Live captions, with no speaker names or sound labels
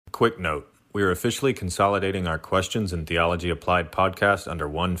Quick note, we are officially consolidating our Questions in Theology Applied podcast under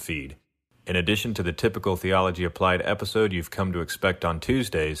one feed. In addition to the typical Theology Applied episode you've come to expect on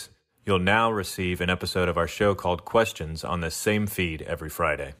Tuesdays, you'll now receive an episode of our show called Questions on this same feed every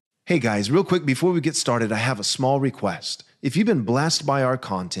Friday. Hey guys, real quick before we get started, I have a small request. If you've been blessed by our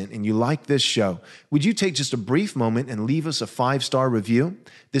content and you like this show, would you take just a brief moment and leave us a 5-star review?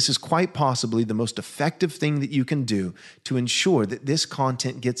 This is quite possibly the most effective thing that you can do to ensure that this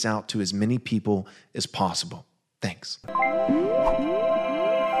content gets out to as many people as possible. Thanks.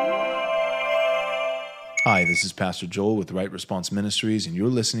 Hi, this is Pastor Joel with Right Response Ministries, and you're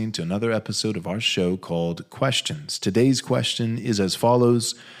listening to another episode of our show called Questions. Today's question is as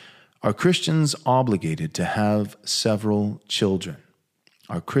follows. Are Christians obligated to have several children?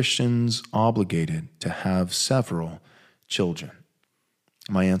 Are Christians obligated to have several children?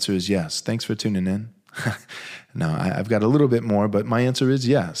 My answer is yes. Thanks for tuning in. Now, I've got a little bit more, but my answer is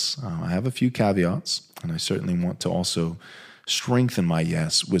yes. I have a few caveats, and I certainly want to also strengthen my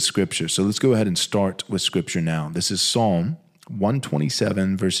yes with Scripture. So let's go ahead and start with Scripture now. This is Psalm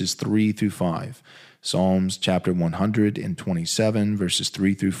 127, verses 3 through 5. Psalms chapter 127, verses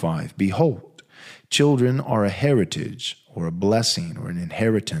 3 through 5. Behold, children are a heritage or a blessing or an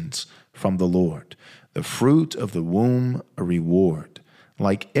inheritance from the Lord. The fruit of the womb a reward.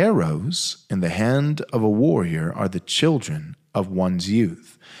 Like arrows in the hand of a warrior are the children of one's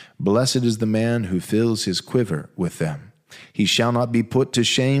youth. Blessed is the man who fills his quiver with them. He shall not be put to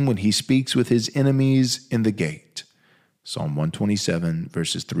shame when he speaks with his enemies in the gate. Psalm 127,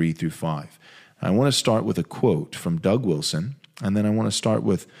 verses 3 through 5. I want to start with a quote from Doug Wilson, and then I want to start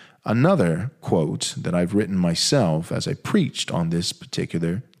with another quote that I've written myself as I preached on this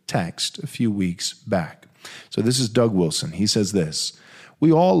particular text a few weeks back. So this is Doug Wilson. He says this,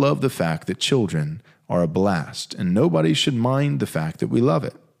 "We all love the fact that children are a blast, and nobody should mind the fact that we love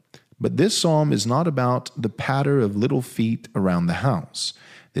it. But this psalm is not about the patter of little feet around the house.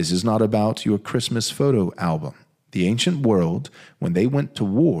 This is not about your Christmas photo album. The ancient world, when they went to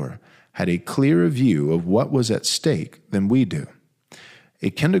war, had a clearer view of what was at stake than we do. A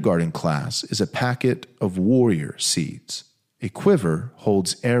kindergarten class is a packet of warrior seeds. A quiver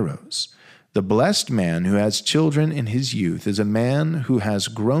holds arrows. The blessed man who has children in his youth is a man who has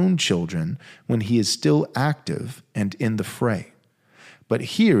grown children when he is still active and in the fray. But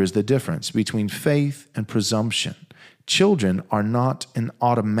here is the difference between faith and presumption. Children are not an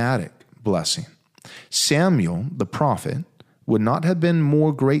automatic blessing. Samuel, the prophet, would not have been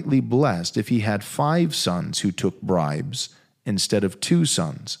more greatly blessed if he had 5 sons who took bribes instead of 2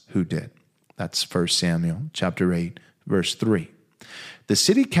 sons who did." That's 1 Samuel chapter 8, verse 3. The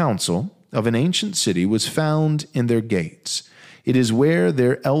city council of an ancient city was found in their gates. It is where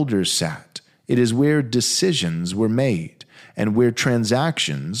their elders sat. It is where decisions were made and where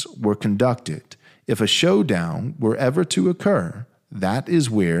transactions were conducted. If a showdown were ever to occur, that is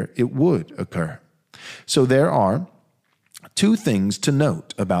where it would occur. So there are 2 things to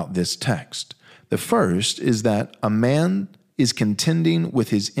note about this text. The first is that a man is contending with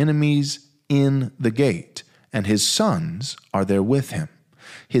his enemies in the gate, and his sons are there with him.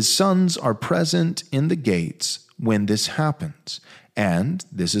 His sons are present in the gates when this happens, and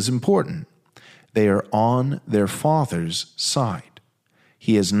this is important. They are on their father's side.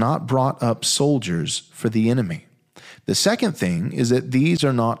 He has not brought up soldiers for the enemy. The second thing is that these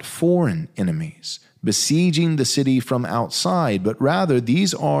are not foreign enemies, besieging the city from outside, but rather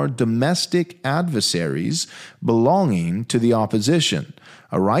these are domestic adversaries belonging to the opposition.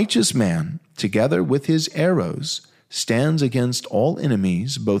 A righteous man, together with his arrows, stands against all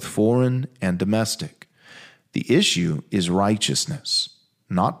enemies, both foreign and domestic. The issue is righteousness,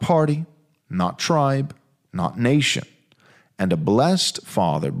 not party, not tribe, not nation. And a blessed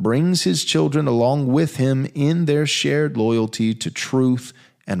father brings his children along with him in their shared loyalty to truth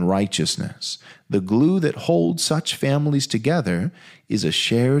and righteousness. The glue that holds such families together is a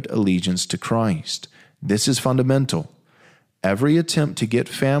shared allegiance to Christ. This is fundamental. Every attempt to get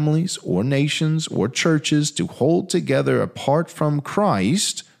families or nations or churches to hold together apart from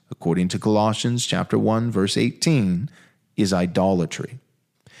Christ, according to Colossians chapter 1, verse 18, is idolatry.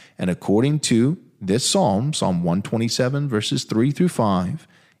 And according to this psalm, Psalm 127, verses 3 through 5,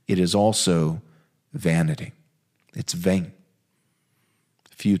 it is also vanity. It's vain.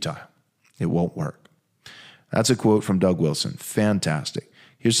 Futile. It won't work. That's a quote from Doug Wilson. Fantastic.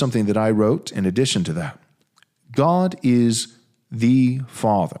 Here's something that I wrote in addition to that. God is the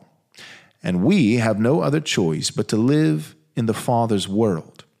Father, and we have no other choice but to live in the Father's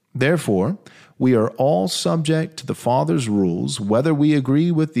world. Therefore, we are all subject to the Father's rules, whether we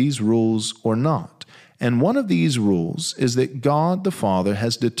agree with these rules or not. And one of these rules is that God the Father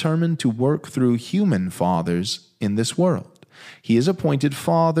has determined to work through human fathers in this world. He has appointed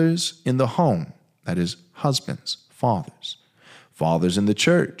fathers in the home, that is, husbands, fathers. Fathers in the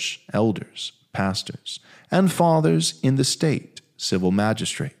church, elders, pastors. And fathers in the state, civil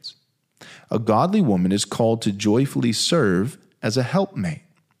magistrates. A godly woman is called to joyfully serve as a helpmate.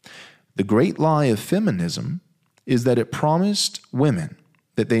 The great lie of feminism is that it promised women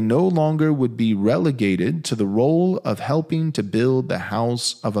that they no longer would be relegated to the role of helping to build the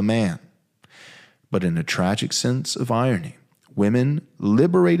house of a man. But in a tragic sense of irony, women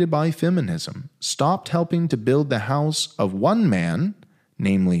liberated by feminism stopped helping to build the house of one man,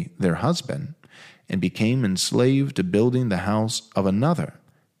 namely their husband, and became enslaved to building the house of another,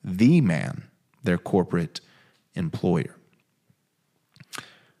 the man, their corporate employer. A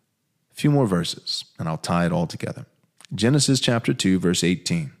few more verses, and I'll tie it all together. Genesis chapter 2, verse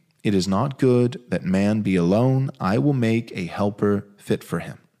 18. It is not good that man be alone. I will make a helper fit for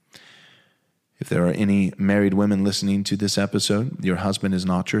him. If there are any married women listening to this episode, your husband is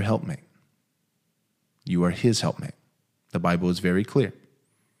not your helpmate. You are his helpmate. The Bible is very clear.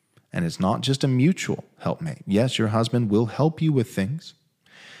 And it's not just a mutual helpmate. Yes, your husband will help you with things,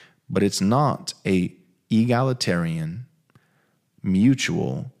 but it's not a egalitarian,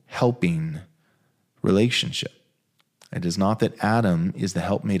 mutual helping relationship. It is not that Adam is the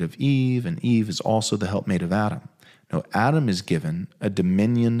helpmate of Eve and Eve is also the helpmate of Adam. No, Adam is given a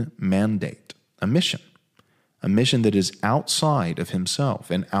dominion mandate, a mission that is outside of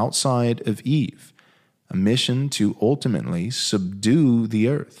himself and outside of Eve, a mission to ultimately subdue the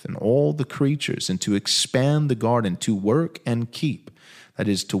earth and all the creatures and to expand the garden, to work and keep. That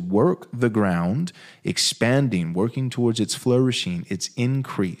is, to work the ground, expanding, working towards its flourishing, its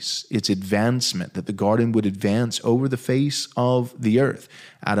increase, its advancement, that the garden would advance over the face of the earth.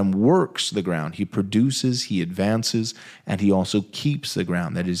 Adam works the ground. He produces, he advances, and he also keeps the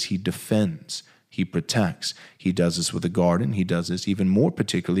ground. That is, he defends, he protects. He does this with the garden. He does this even more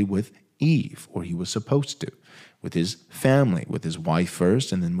particularly with Eve, or he was supposed to, with his family, with his wife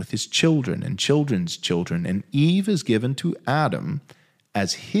first, and then with his children and children's children. And Eve is given to Adam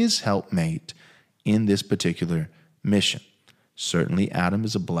as his helpmate in this particular mission. Certainly, Adam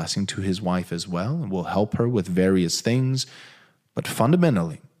is a blessing to his wife as well and will help her with various things. But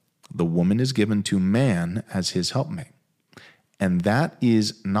fundamentally, the woman is given to man as his helpmate. And that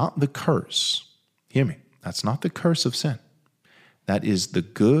is not the curse. Hear me. That's not the curse of sin. That is the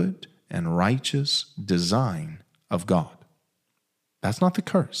good and righteous design of God. That's not the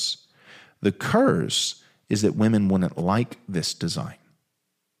curse. The curse is that women wouldn't like this design.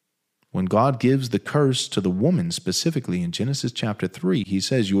 When God gives the curse to the woman specifically in Genesis chapter 3, he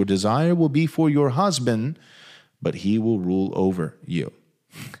says, your desire will be for your husband, but he will rule over you.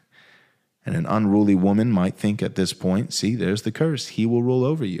 And an unruly woman might think at this point, see, there's the curse. He will rule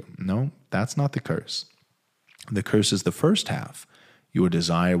over you. No, that's not the curse. The curse is the first half. Your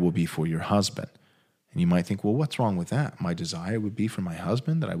desire will be for your husband. And you might think, well, what's wrong with that? My desire would be for my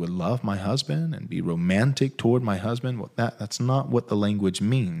husband, that I would love my husband and be romantic toward my husband. Well, that's not what the language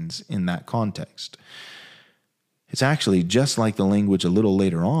means in that context. It's actually just like the language a little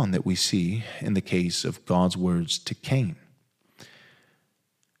later on that we see in the case of God's words to Cain.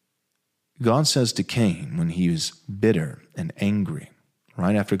 God says to Cain when he was bitter and angry,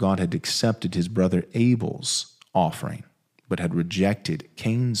 right after God had accepted his brother Abel's offering, but had rejected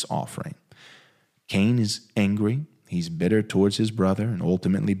Cain's offering. Cain is angry, he's bitter towards his brother, and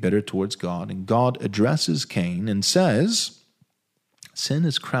ultimately bitter towards God. And God addresses Cain and says, sin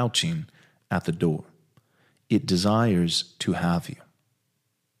is crouching at the door. It desires to have you.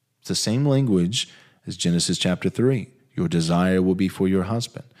 It's the same language as Genesis chapter 3. Your desire will be for your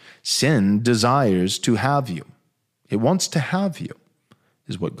husband. Sin desires to have you. It wants to have you,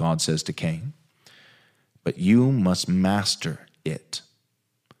 is what God says to Cain. But you must master it.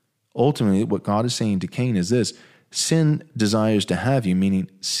 Ultimately, what God is saying to Cain is this: sin desires to have you,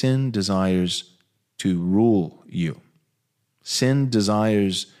 meaning sin desires to rule you. Sin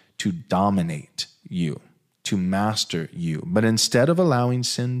desires to dominate you, to master you. But instead of allowing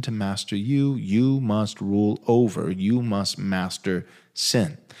sin to master you, you must rule over, you must master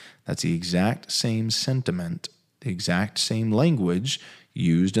sin. That's the exact same sentiment, the exact same language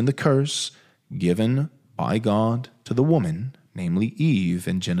used in the curse given by God to the woman, namely Eve,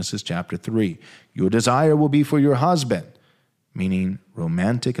 in Genesis chapter 3. Your desire will be for your husband, meaning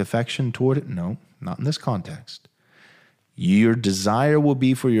romantic affection toward it? No, not in this context. Your desire will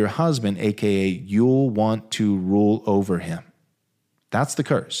be for your husband, aka you'll want to rule over him. That's the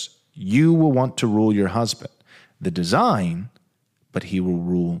curse. You will want to rule your husband. The design, but he will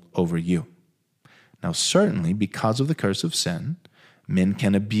rule over you. Now, certainly, because of the curse of sin, men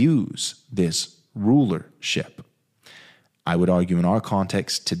can abuse this rulership. I would argue in our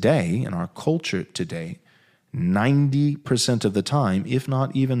context today, in our culture today, 90% of the time, if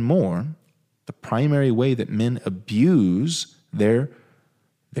not even more, the primary way that men abuse their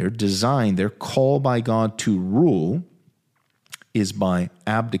design, their call by God to rule, is by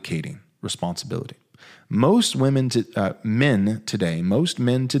abdicating responsibility. Most men today,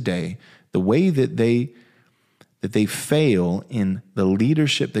 the way that they fail in the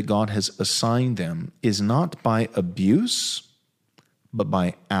leadership that God has assigned them is not by abuse, but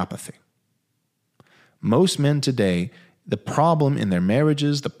by apathy. Most men today, the problem in their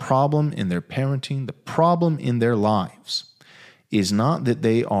marriages, the problem in their parenting, the problem in their lives is not that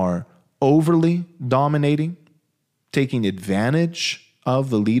they are overly dominating, taking advantage of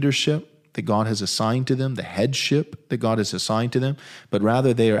the leadership that God has assigned to them, the headship that God has assigned to them, but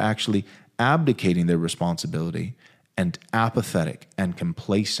rather they are actually abdicating their responsibility and apathetic and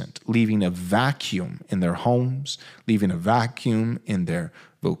complacent, leaving a vacuum in their homes, leaving a vacuum in their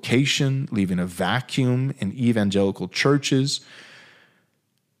vocation, leaving a vacuum in evangelical churches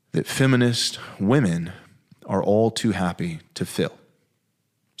that feminist women are all too happy to fill.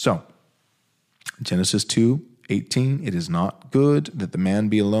 So, Genesis 2:18, it is not good that the man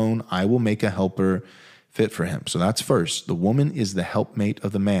be alone. I will make a helper fit for him. So that's first. The woman is the helpmate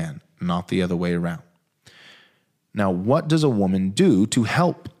of the man, not the other way around. Now, what does a woman do to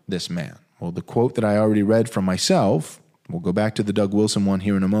help this man? Well, the quote that I already read from myself, we'll go back to the Doug Wilson one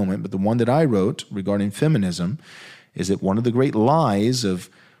here in a moment, but the one that I wrote regarding feminism is that one of the great lies of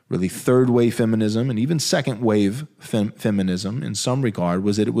really third-wave feminism and even second-wave feminism in some regard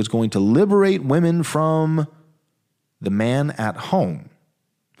was that it was going to liberate women from the man at home,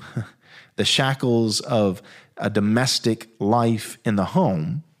 the shackles of a domestic life in the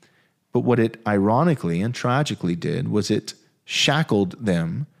home. But what it ironically and tragically did was it shackled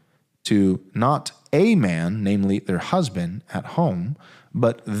them to not a man, namely their husband at home,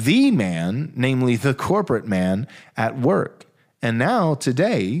 but the man, namely the corporate man at work. And now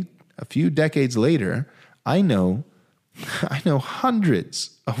today, a few decades later, I know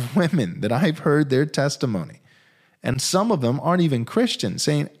hundreds of women that I've heard their testimony. And some of them aren't even Christians,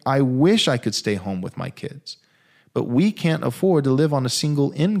 saying, I wish I could stay home with my kids, but we can't afford to live on a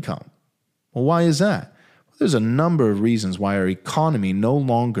single income. Well, why is that? Well, there's a number of reasons why our economy no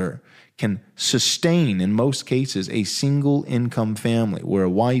longer can sustain, in most cases, a single income family where a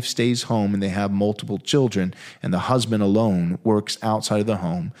wife stays home and they have multiple children and the husband alone works outside of the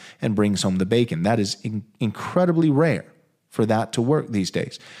home and brings home the bacon. That is incredibly rare for that to work these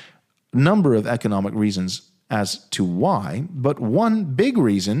days. Number of economic reasons as to why, but one big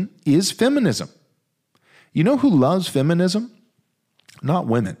reason is feminism. You know who loves feminism? Not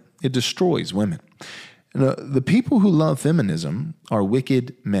women. It destroys women. The people who love feminism are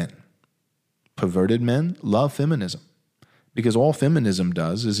wicked men. Perverted men love feminism because all feminism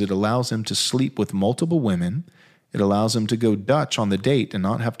does is it allows them to sleep with multiple women. It allows them to go Dutch on the date and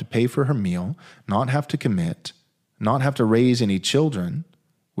not have to pay for her meal, not have to commit, not have to raise any children,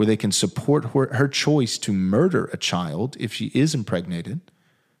 where they can support her choice to murder a child if she is impregnated.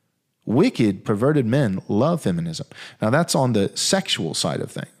 Wicked, perverted men love feminism. Now, that's on the sexual side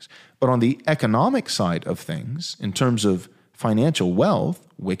of things. But on the economic side of things, in terms of financial wealth,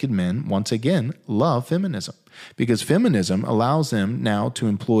 wicked men, once again, love feminism. Because feminism allows them now to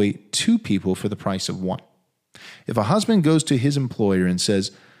employ two people for the price of one. If a husband goes to his employer and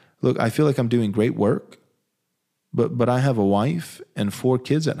says, look, I feel like I'm doing great work, but I have a wife and 4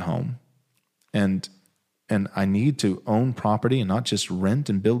 kids at home, and I need to own property and not just rent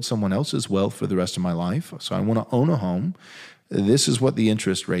and build someone else's wealth for the rest of my life. So I want to own a home. This is what the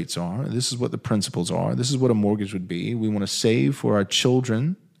interest rates are. This is what the principles are. This is what a mortgage would be. We want to save for our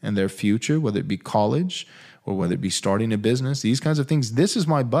children and their future, whether it be college or whether it be starting a business, these kinds of things. This is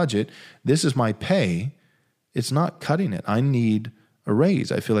my budget. This is my pay. It's not cutting it. I need a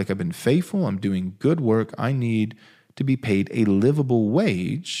raise. I feel like I've been faithful. I'm doing good work. I need to be paid a livable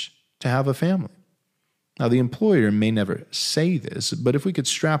wage to have a family. Now, the employer may never say this, but if we could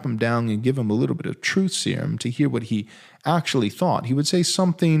strap him down and give him a little bit of truth serum to hear what he actually thought, he would say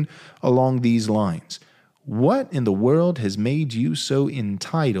something along these lines. What in the world has made you so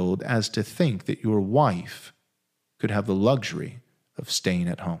entitled as to think that your wife could have the luxury of staying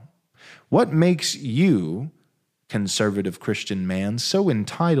at home? What makes you, conservative Christian man, so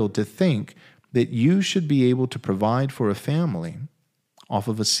entitled to think that you should be able to provide for a family off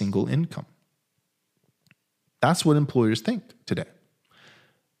of a single income? That's what employers think today.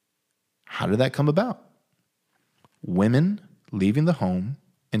 How did that come about? Women leaving the home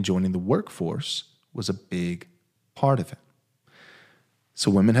and joining the workforce was a big part of it.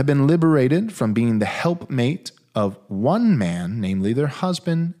 So women have been liberated from being the helpmate of one man, namely their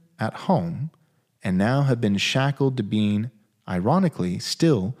husband at home, and now have been shackled to being, ironically,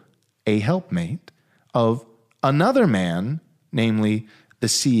 still a helpmate of another man, namely the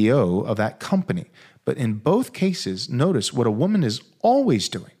CEO of that company. But in both cases, notice what a woman is always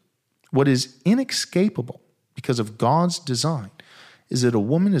doing, what is inescapable because of God's design, is that a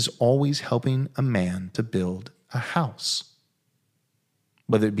woman is always helping a man to build a house,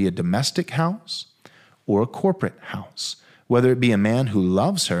 whether it be a domestic house or a corporate house, whether it be a man who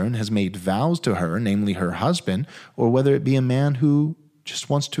loves her and has made vows to her, namely her husband, or whether it be a man who just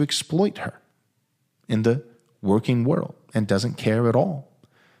wants to exploit her in the working world and doesn't care at all.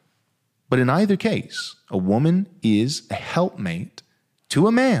 But in either case, a woman is a helpmate to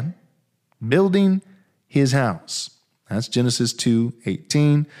a man building his house. That's Genesis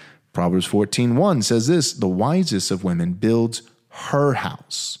 2:18. Proverbs 14:1 says this, the wisest of women builds her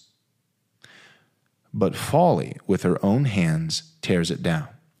house, but folly with her own hands tears it down.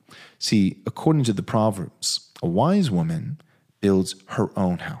 See, according to the Proverbs, a wise woman builds her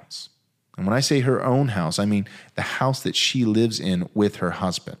own house. And when I say her own house, I mean the house that she lives in with her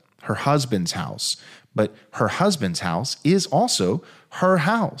husband, her husband's house. But her husband's house is also her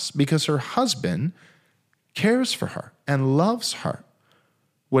house because her husband cares for her and loves her.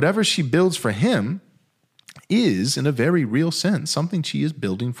 Whatever she builds for him is, in a very real sense, something she is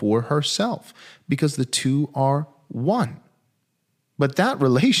building for herself because the two are one. But that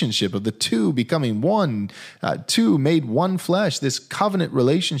relationship of the two becoming one, two made one flesh, this covenant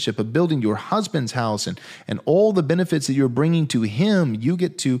relationship of building your husband's house and all the benefits that you're bringing to him, you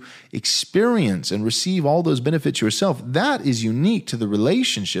get to experience and receive all those benefits yourself. That is unique to the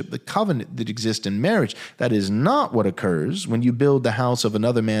relationship, the covenant that exists in marriage. That is not what occurs when you build the house of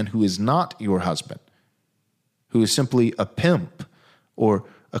another man who is not your husband, who is simply a pimp or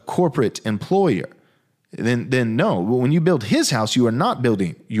a corporate employer. Then no, when you build his house, you are not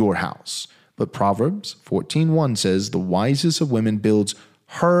building your house. But Proverbs 14:1 says, the wisest of women builds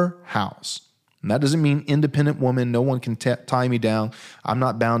her house. And that doesn't mean independent woman, no one can tie me down. I'm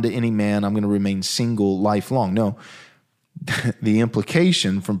not bound to any man. I'm going to remain single lifelong. No, the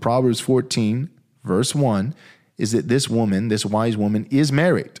implication from Proverbs 14, verse 1, is that this woman, this wise woman, is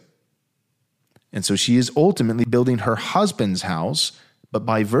married. And so she is ultimately building her husband's house. But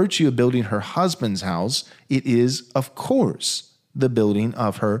by virtue of building her husband's house, it is, of course, the building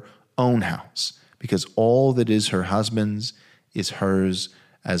of her own house, because all that is her husband's is hers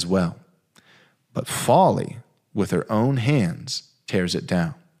as well. But folly with her own hands tears it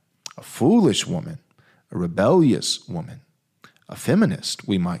down. A foolish woman, a rebellious woman, a feminist,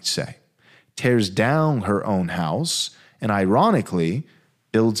 we might say, tears down her own house and ironically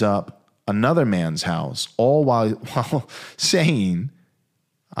builds up another man's house, all while saying,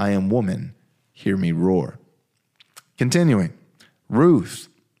 I am woman, hear me roar. Continuing, Ruth.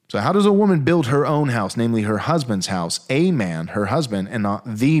 So how does a woman build her own house, namely her husband's house, a man, her husband, and not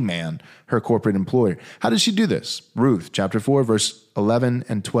the man, her corporate employer? How does she do this? Ruth, chapter 4, verse 11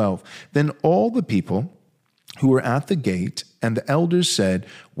 and 12. Then all the people who were at the gate and the elders said,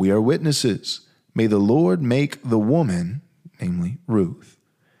 we are witnesses. May the Lord make the woman, namely Ruth,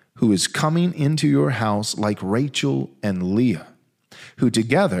 who is coming into your house like Rachel and Leah, who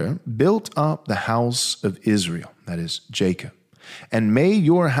together built up the house of Israel, that is, Jacob. And may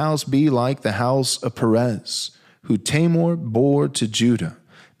your house be like the house of Perez, who Tamar bore to Judah,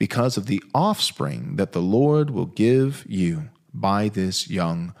 because of the offspring that the Lord will give you by this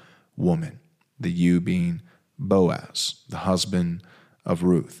young woman, the you being Boaz, the husband of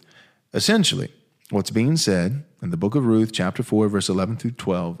Ruth. Essentially, what's being said in the book of Ruth, chapter 4, verse 11 through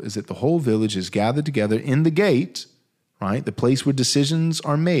 12, is that the whole village is gathered together in the gate, right? The place where decisions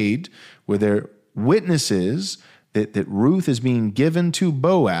are made, where there are witnesses that Ruth is being given to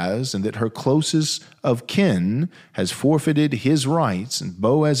Boaz and that her closest of kin has forfeited his rights. And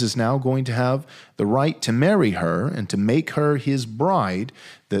Boaz is now going to have the right to marry her and to make her his bride.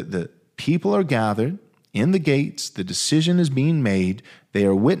 The people are gathered in the gates. The decision is being made. They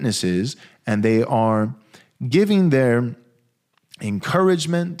are witnesses and they are giving their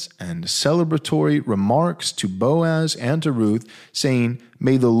encouragement and celebratory remarks to Boaz and to Ruth, saying,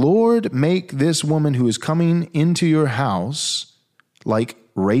 may the Lord make this woman who is coming into your house like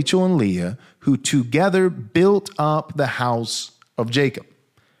Rachel and Leah, who together built up the house of Jacob.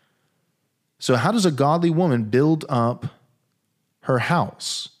 So how does a godly woman build up her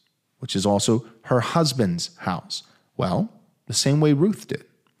house, which is also her husband's house? Well, the same way Ruth did,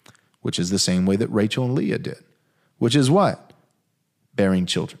 which is the same way that Rachel and Leah did, which is what? Bearing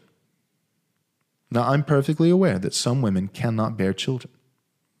children. Now, I'm perfectly aware that some women cannot bear children.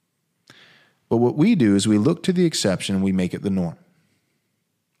 But what we do is we look to the exception and we make it the norm.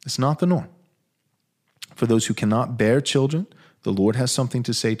 It's not the norm. For those who cannot bear children, the Lord has something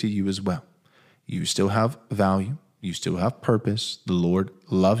to say to you as well. You still have value. You still have purpose. The Lord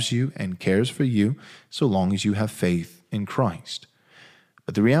loves you and cares for you so long as you have faith in Christ.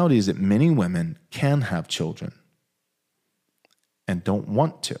 But the reality is that many women can have children and don't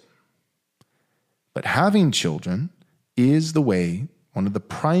want to. But having children is the way, one of the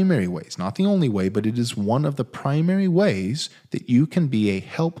primary ways, not the only way, but it is one of the primary ways that you can be a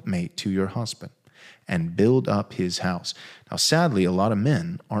helpmate to your husband and build up his house. Now, sadly, a lot of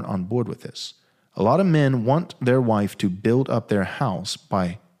men aren't on board with this. A lot of men want their wife to build up their house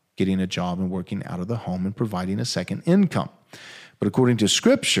by getting a job and working out of the home and providing a second income. But according to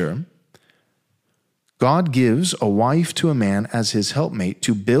Scripture, God gives a wife to a man as his helpmate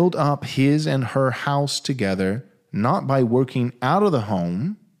to build up his and her house together, not by working out of the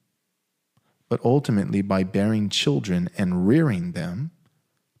home, but ultimately by bearing children and rearing them,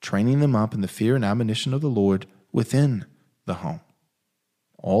 training them up in the fear and admonition of the Lord within the home.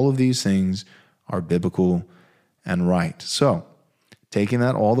 All of these things are biblical and right. So, taking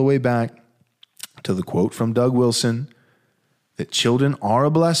that all the way back to the quote from Doug Wilson, that children are a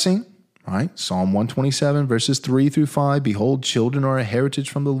blessing, right? Psalm 127, verses 3 through 5, behold, children are a heritage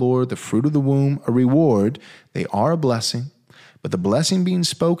from the Lord, the fruit of the womb, a reward. They are a blessing. But the blessing being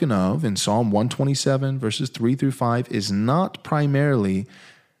spoken of in Psalm 127, verses 3 through 5, is not primarily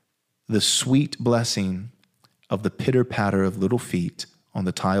the sweet blessing of the pitter-patter of little feet on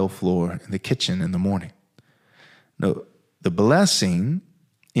the tile floor in the kitchen in the morning. No, the blessing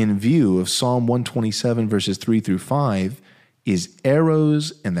in view of Psalm 127, verses 3 through 5, is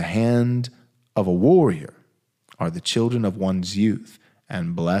arrows in the hand of a warrior are the children of one's youth,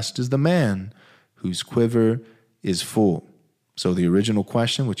 and blessed is the man whose quiver is full. So the original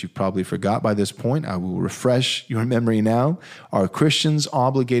question, which you probably forgot by this point, I will refresh your memory now. Are Christians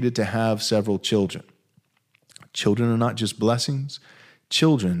obligated to have several children? Children are not just blessings.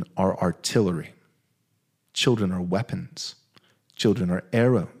 Children are artillery. Children are weapons. Children are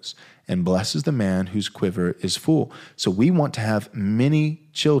arrows. And blessed is the man whose quiver is full. So we want to have many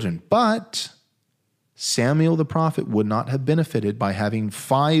children. But Samuel the prophet would not have benefited by having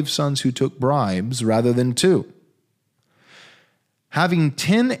 5 sons who took bribes rather than 2. Having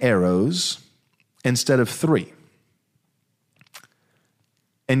 10 arrows instead of 3.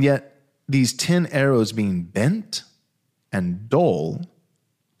 And yet these 10 arrows being bent and dull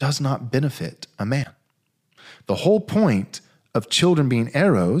does not benefit a man. The whole point of children being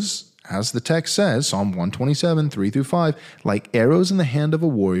arrows, as the text says, Psalm 127, 3 through 5, like arrows in the hand of a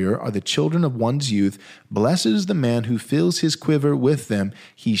warrior are the children of one's youth. Blessed is the man who fills his quiver with them.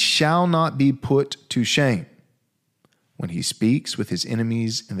 He shall not be put to shame when he speaks with his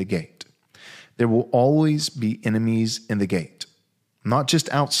enemies in the gate. There will always be enemies in the gate, not just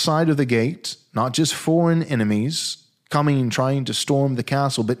outside of the gate, not just foreign enemies coming and trying to storm the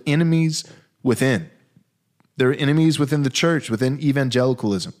castle, but enemies within. There are enemies within the church, within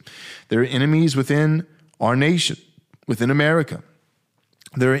evangelicalism. There are enemies within our nation, within America.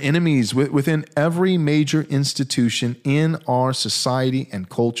 There are enemies within every major institution in our society and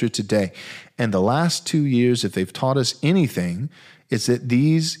culture today. And the last 2 years, if they've taught us anything, it's that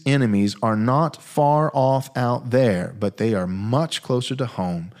these enemies are not far off out there, but they are much closer to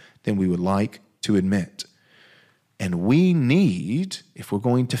home than we would like to admit. And we need, if we're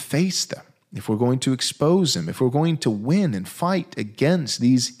going to face them, if we're going to expose them, if we're going to win and fight against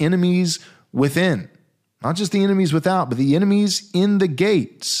these enemies within, not just the enemies without, but the enemies in the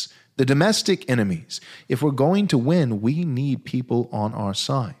gates, the domestic enemies. If we're going to win, we need people on our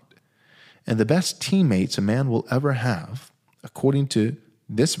side. And the best teammates a man will ever have, according to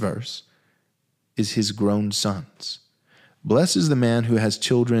this verse, is his grown sons. Blessed is the man who has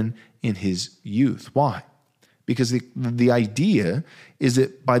children in his youth. Why? Because the idea is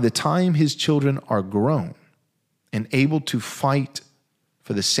that by the time his children are grown and able to fight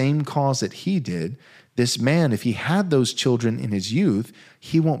for the same cause that he did, this man, if he had those children in his youth,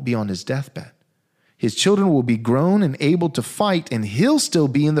 he won't be on his deathbed. His children will be grown and able to fight, and he'll still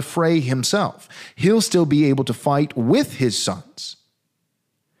be in the fray himself. He'll still be able to fight with his sons.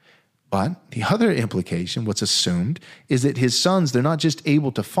 But the other implication, what's assumed, is that his sons, they're not just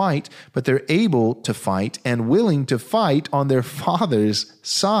able to fight, but they're able to fight and willing to fight on their father's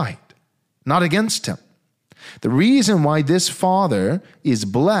side, not against him. The reason why this father is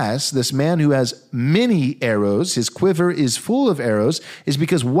blessed, this man who has many arrows, his quiver is full of arrows, is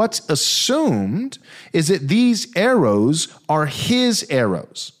because what's assumed is that these arrows are his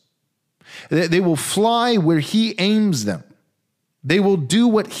arrows. They will fly where he aims them. They will do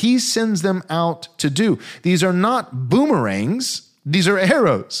what he sends them out to do. These are not boomerangs. These are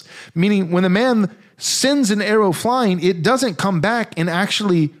arrows, meaning when a man sends an arrow flying, it doesn't come back and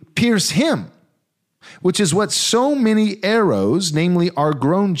actually pierce him, which is what so many arrows, namely our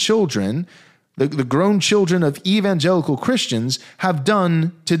grown children, the grown children of evangelical Christians, have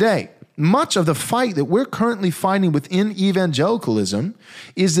done today. Much of the fight that we're currently fighting within evangelicalism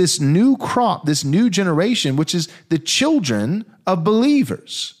is this new crop, this new generation, which is the children of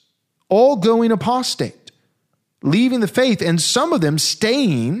believers, all going apostate, leaving the faith, and some of them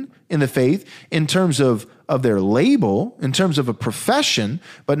staying in the faith in terms of their label, in terms of a profession,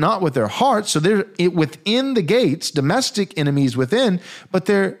 but not with their hearts. So they're within the gates, domestic enemies within, but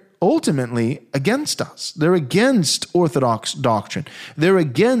they're ultimately against us. They're against orthodox doctrine. They're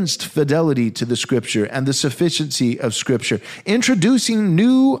against fidelity to the Scripture and the sufficiency of Scripture, introducing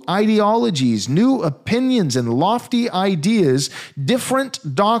new ideologies, new opinions, and lofty ideas,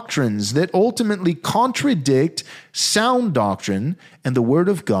 different doctrines that ultimately contradict sound doctrine and the Word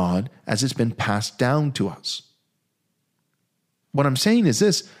of God as it's been passed down to us. What I'm saying is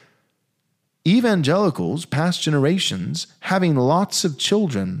this: evangelicals, past generations, having lots of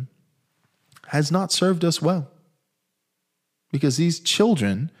children has not served us well, because these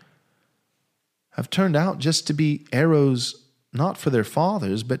children have turned out just to be arrows, not for their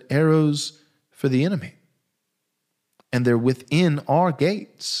fathers, but arrows for the enemy. And they're within our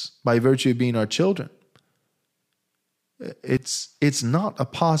gates by virtue of being our children. It's not a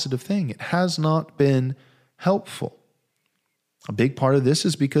positive thing. It has not been helpful. A big part of this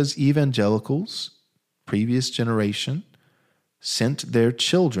is because evangelicals, previous generation, sent their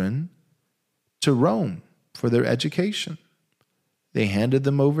children to Rome for their education. They handed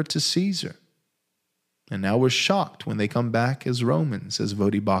them over to Caesar. And now we're shocked when they come back as Romans, as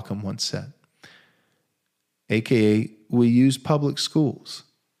Vodi Bakum once said. AKA, we use public schools,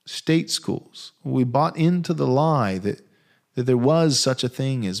 state schools. We bought into the lie that there was such a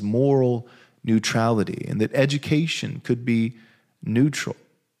thing as moral neutrality and that education could be neutral.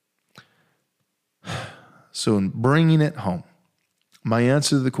 So in bringing it home, my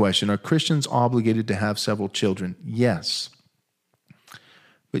answer to the question, are Christians obligated to have several children? Yes.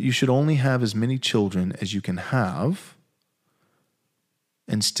 But you should only have as many children as you can have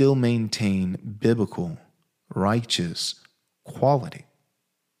and still maintain biblical, righteous quality.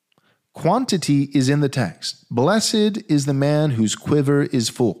 Quantity is in the text. Blessed is the man whose quiver is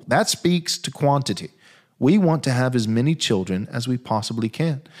full. That speaks to quantity. We want to have as many children as we possibly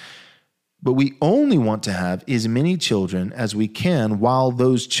can. But we only want to have as many children as we can while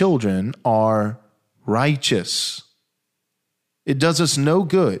those children are righteous. It does us no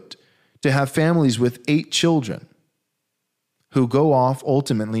good to have families with 8 children who go off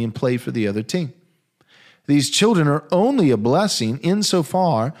ultimately and play for the other team. These children are only a blessing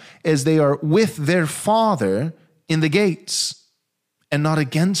insofar as they are with their father in the gates and not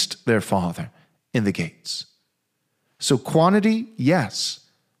against their father in the gates. So quantity, yes.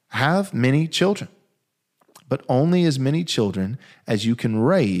 Have many children, but only as many children as you can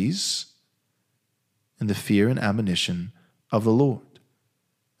raise in the fear and admonition of the Lord.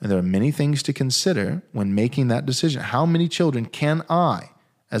 And there are many things to consider when making that decision. How many children can I,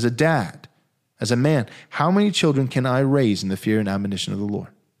 as a dad, as a man, how many children can I raise in the fear and admonition of the Lord?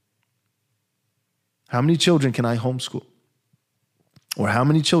 How many children can I homeschool? Or how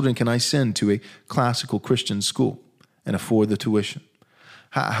many children can I send to a classical Christian school and afford the tuition?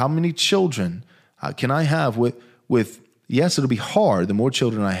 How many children can I have with, yes, it'll be hard. The more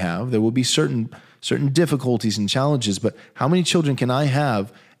children I have, there will be certain difficulties and challenges, but how many children can I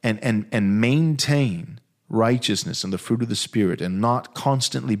have and maintain righteousness and the fruit of the Spirit and not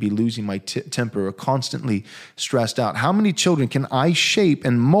constantly be losing my temper or constantly stressed out? How many children can I shape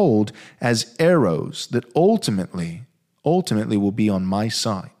and mold as arrows that ultimately will be on my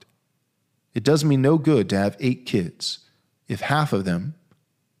side? It does me no good to have 8 kids if half of them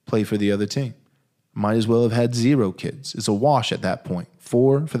play for the other team. Might as well have had 0 kids. It's a wash at that point.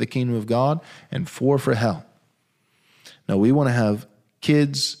 4 for the kingdom of God and 4 for hell. Now, we want to have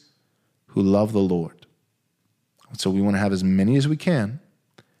kids who love the Lord. So we want to have as many as we can,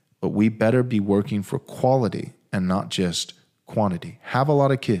 but we better be working for quality and not just quantity. Have a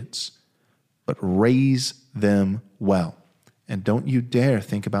lot of kids, but raise them well. And don't you dare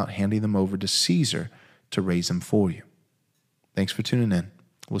think about handing them over to Caesar to raise them for you. Thanks for tuning in.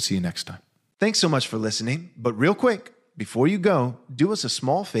 We'll see you next time. Thanks so much for listening. But real quick, before you go, do us a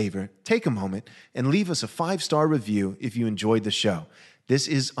small favor, take a moment, and leave us a 5-star review if you enjoyed the show. This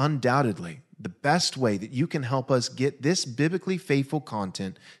is undoubtedly the best way that you can help us get this biblically faithful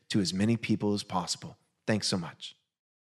content to as many people as possible. Thanks so much.